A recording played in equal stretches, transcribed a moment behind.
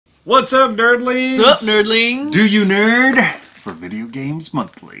What's up, nerdlings? What's up, nerdlings? Do you nerd? For Video Games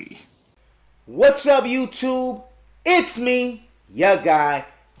Monthly. What's up, YouTube? It's me, your guy,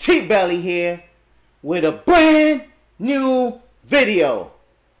 TBelly here, with a brand new video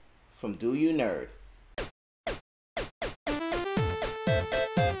from Do You Nerd?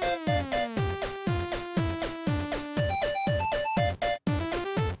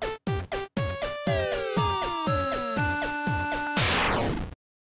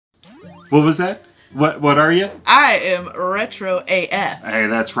 What was that? What are you? I am Retro AF. Hey,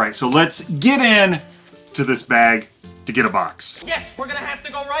 that's right. So let's get in to this bag to get a box. Yes, we're gonna have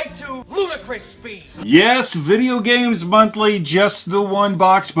to go right to ludicrous speed. Yes, Video Games Monthly, just the one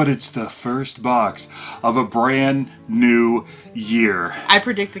box, but it's the first box of a brand new year. I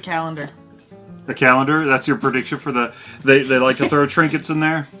predict a calendar. The calendar? That's your prediction for the... They like to throw trinkets in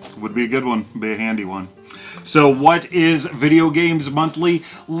there? Would be a good one. Be a handy one. So what is Video Games Monthly?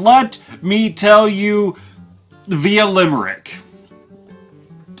 Let me tell you via limerick.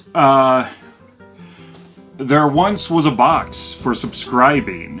 There once was a box for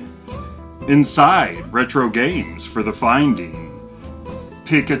subscribing. Inside, retro games for the finding.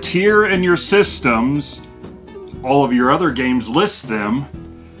 Pick a tier in your systems. All of your other games, list them.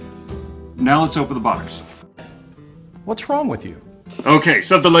 Now let's open the box. What's wrong with you? Okay,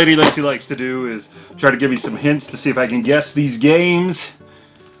 something Lady Lacey likes to do is try to give me some hints to see if I can guess these games.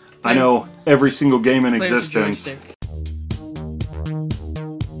 I know every single game in existence.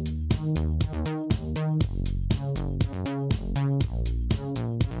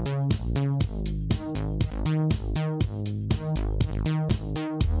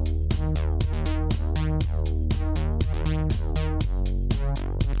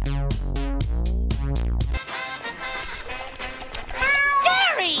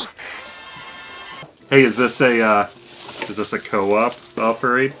 Hey, is this a co-op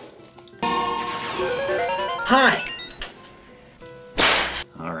operate? Hi.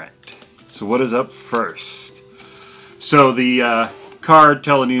 Alright. So what is up first? So the card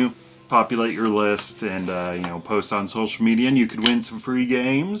telling you populate your list and you know, post on social media and you could win some free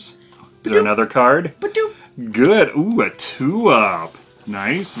games. Is there another card? Good. Ooh, a 2-up.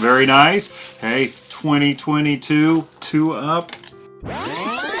 Nice, very nice. Hey, 2022 2-up.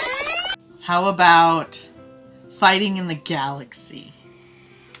 How about Fighting in the Galaxy?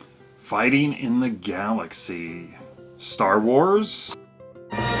 Fighting in the Galaxy. Star Wars?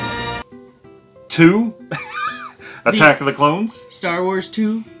 2? Attack of the Clones? Star Wars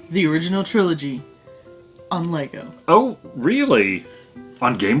 2, the original trilogy. On Lego. Oh, really?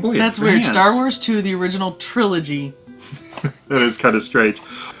 On Game Boy That's Advance? weird. Star Wars 2, the original trilogy. That is kind of strange.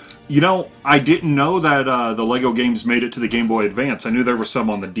 You know, I didn't know that the Lego games made it to the Game Boy Advance. I knew there were some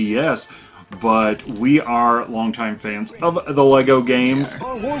on the DS, but we are longtime fans of the Lego games.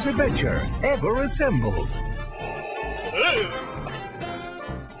 Star Wars Adventure, ever assembled.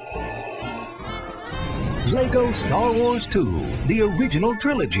 Lego Star Wars 2, the original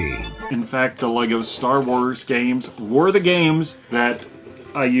trilogy. In fact, the Lego Star Wars games were the games that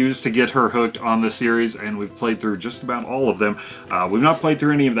I used to get her hooked on the series, and we've played through just about all of them. We've not played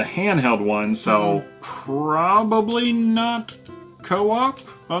through any of the handheld ones, so probably not co-op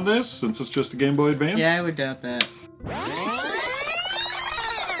on this, since it's just a Game Boy Advance. Yeah, I would doubt that.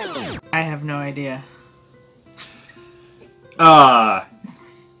 I have no idea.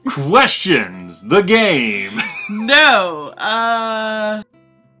 Questions, the game. No,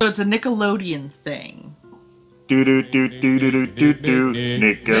 so it's a Nickelodeon thing. Do do do do do do do do.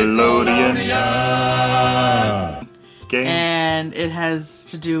 Nickelodeon. Game. And it has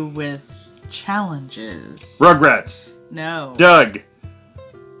to do with challenges. Rugrats. No. Doug.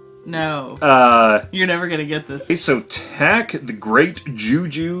 No. You're never gonna get this. Okay, so Tak the Great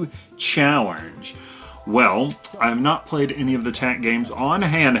Juju Challenge. Well, I have not played any of the Tak games on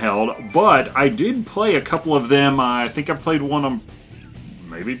handheld, but I did play a couple of them. I think I played one on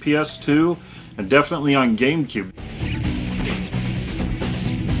maybe PS2, and definitely on GameCube.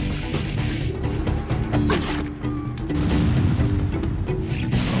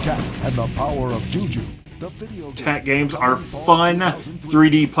 Tak and the power of Juju. Tak games are fun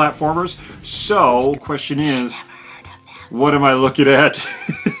 3D platformers. So, question is, what am I looking at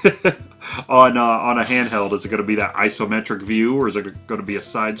on a handheld? Is it going to be that isometric view, or is it going to be a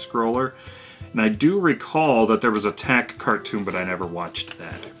side scroller? And I do recall that there was a Tak cartoon, but I never watched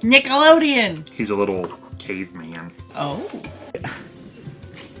that. Nickelodeon! He's a little caveman. Oh.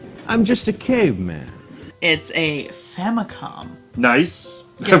 I'm just a caveman. It's a Famicom. Nice.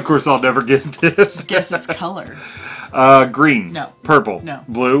 Guess, of course, I'll never get this. Guess its color. Green. No. Purple. No.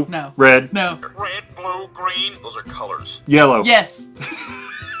 Blue. No. Red. No. Red, blue, green. Those are colors. Yellow. Yes.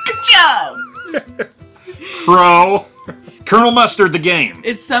 job! Pro. Colonel Mustard, the game.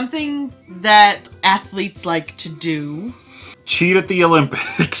 It's something that athletes like to do. Cheat at the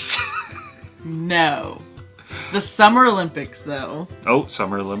Olympics. No. The Summer Olympics, though. Oh,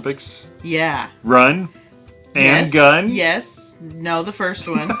 Summer Olympics. Yeah. Run and Yes. gun. Yes. No, the first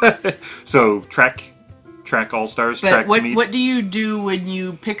one. So track all-stars, But track what meet. do you do when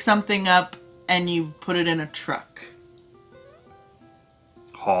you pick something up and you put it in a truck?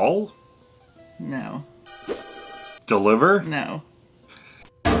 Haul? No. Deliver? No.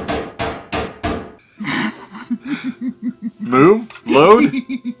 Move? Load?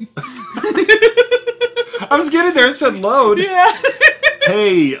 I was getting there, it said load. Yeah.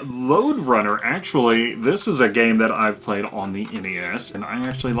 Hey, Load Runner, actually, this is a game that I've played on the NES, and I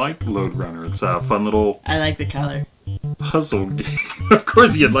actually like Load Runner. It's a fun little I like the color. puzzle game. Of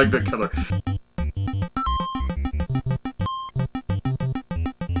course you'd like the color.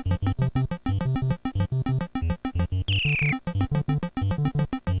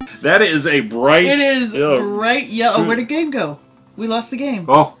 That is a bright... It is yeah. bright yellow. Oh, where'd the game go? We lost the game.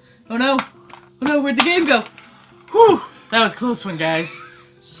 Oh, Oh no. Oh no, where'd the game go? Whew. That was a close one, guys.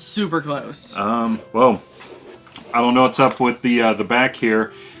 Super close. well, I don't know what's up with the back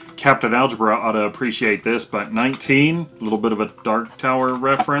here. Captain Algebra ought to appreciate this, but 19, a little bit of a Dark Tower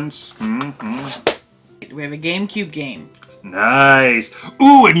reference. Mm-hmm. We have a GameCube game. Nice.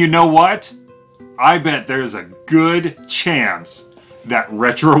 Ooh, and you know what? I bet there's a good chance that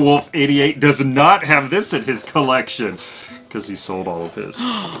Retro Wolf 88 does not have this in his collection because he sold all of his.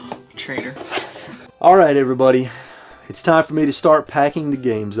 Traitor. Alright everybody, it's time for me to start packing the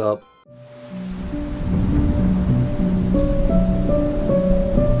games up.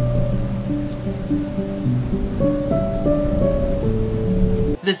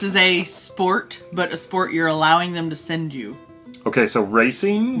 This is a sport, but a sport you're allowing them to send you. Okay, so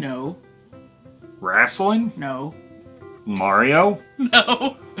racing, No. wrestling, No. Mario.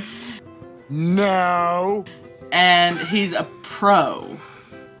 No. No. And he's a pro.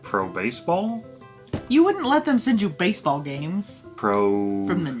 Pro baseball? You wouldn't let them send you baseball games Pro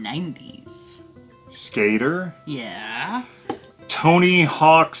from the 90s. skater? Yeah. Tony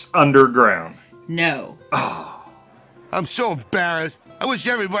Hawk's Underground. No. I'm so embarrassed. I wish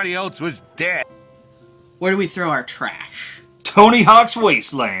everybody else was dead. Where do we throw our trash? Tony Hawk's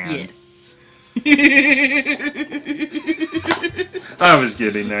Wasteland. Yes. I was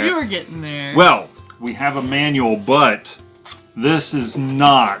getting there. You were getting there. Well, we have a manual, but this is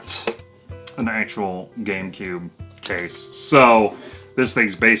not an actual GameCube case. So this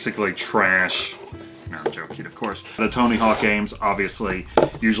thing's basically trash. No, I'm joking, of course. The Tony Hawk games, obviously,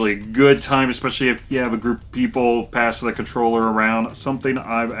 usually a good time, especially if you have a group of people pass the controller around. Something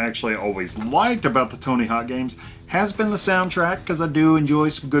I've actually always liked about the Tony Hawk games has been the soundtrack, because I do enjoy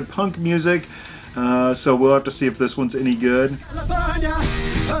some good punk music. So we'll have to see if this one's any good.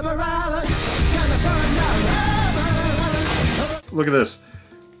 Look at this.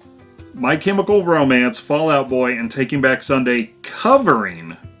 My Chemical Romance, Fall Out Boy, and Taking Back Sunday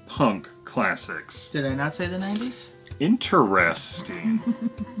covering punk classics. Did I not say the 90s? Interesting.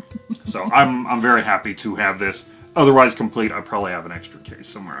 So I'm very happy to have this. Otherwise complete, I probably have an extra case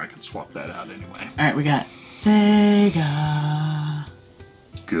somewhere. I can swap that out anyway. Alright, we got Sega.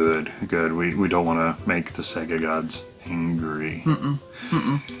 Good, good. We don't want to make the Sega gods angry.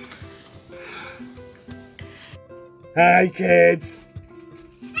 Hi, kids.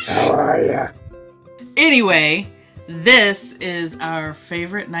 How are ya? Anyway, this is our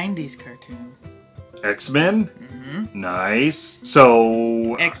favorite 90s cartoon. X-Men? Nice.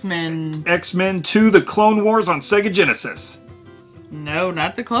 So, X-Men. X-Men 2, The Clone Wars on Sega Genesis. No,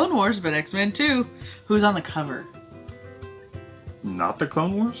 not the Clone Wars, but X-Men 2. Who's on the cover? Not The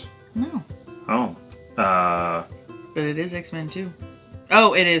Clone Wars? No. Oh. But it is X-Men 2.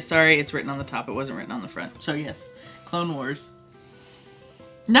 Oh, it is. Sorry, it's written on the top. It wasn't written on the front. So, yes. Clone Wars.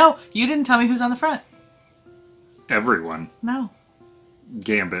 No, you didn't tell me who's on the front. Everyone. No.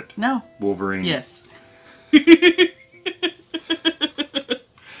 Gambit. No. Wolverine. Yes.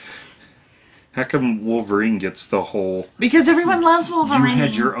 How come Wolverine gets the whole... Because everyone loves Wolverine. You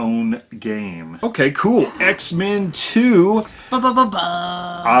had your own game. Okay, cool. X-Men 2. Ba-ba-ba-ba.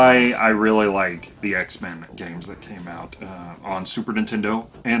 I really like the X-Men games that came out on Super Nintendo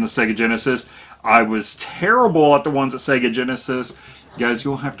and the Sega Genesis. I was terrible at the ones at Sega Genesis. Guys,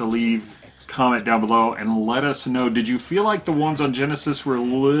 you'll have to leave a comment down below and let us know. Did you feel like the ones on Genesis were a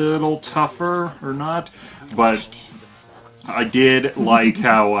little tougher or not? But I did like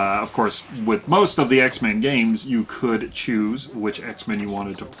how, of course, with most of the X-Men games, you could choose which X-Men you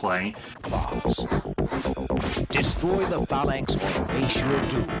wanted to play. Destroy the Phalanx or face your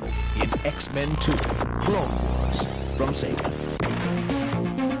doom in X-Men 2, Clone Wars from Sega.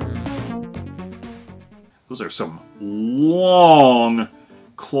 Those are some long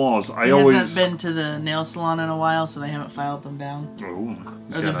claws. He hasn't been to the nail salon in a while, so they haven't filed them down. Oh,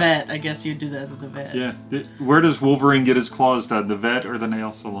 or the vet. I guess you'd do that at the vet. Yeah. Where does Wolverine get his claws done? The vet or the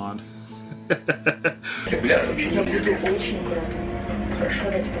nail salon?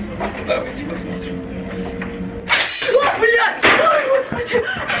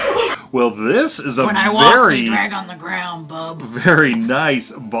 Well, this is a when I walk, they drag on the ground, bub. Very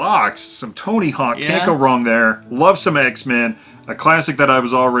nice box. Some Tony Hawk. Yeah. Can't go wrong there. Love some X-Men. A classic that I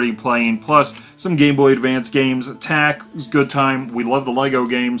was already playing. Plus, some Game Boy Advance games. Attack was good time. We love the Lego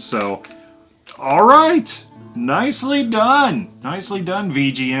games, so... Alright! Nicely done! Nicely done,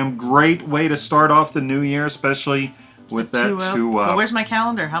 VGM. Great way to start off the new year, especially with that 2 But where's my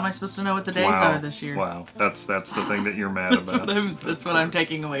calendar? How am I supposed to know what the days are this year? Wow, that's the thing that you're mad about. That's what I'm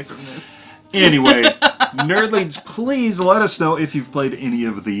taking away from this. Anyway, Nerdlings, please let us know if you've played any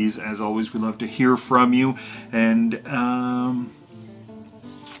of these. As always, we love to hear from you. And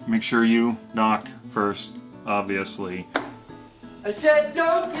make sure you knock first, obviously. I said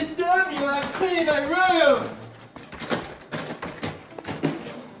don't disturb you, I'm cleaning my room!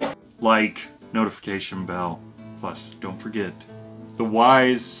 Like, notification bell. Plus, don't forget the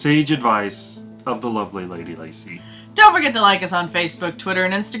wise, sage advice of the lovely Lady Lacey. Don't forget to like us on Facebook, Twitter,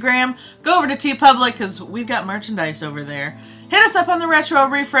 and Instagram. Go over to TBelly because we've got merchandise over there. Hit us up on the Retro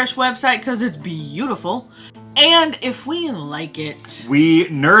Refresh website because it's beautiful. And if we like it, we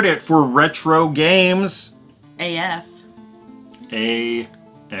nerd it for retro games. AF. AF.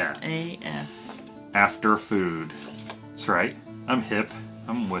 AS. After food. That's right. I'm hip.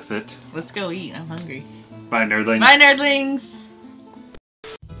 I'm with it. Let's go eat. I'm hungry. Bye, Nerdlings. Bye, Nerdlings.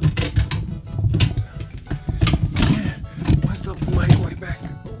 Where's the light way back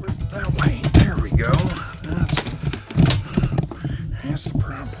over that way? There we go. That's the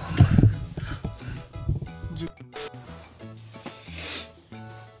problem.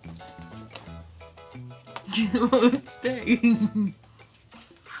 Stay.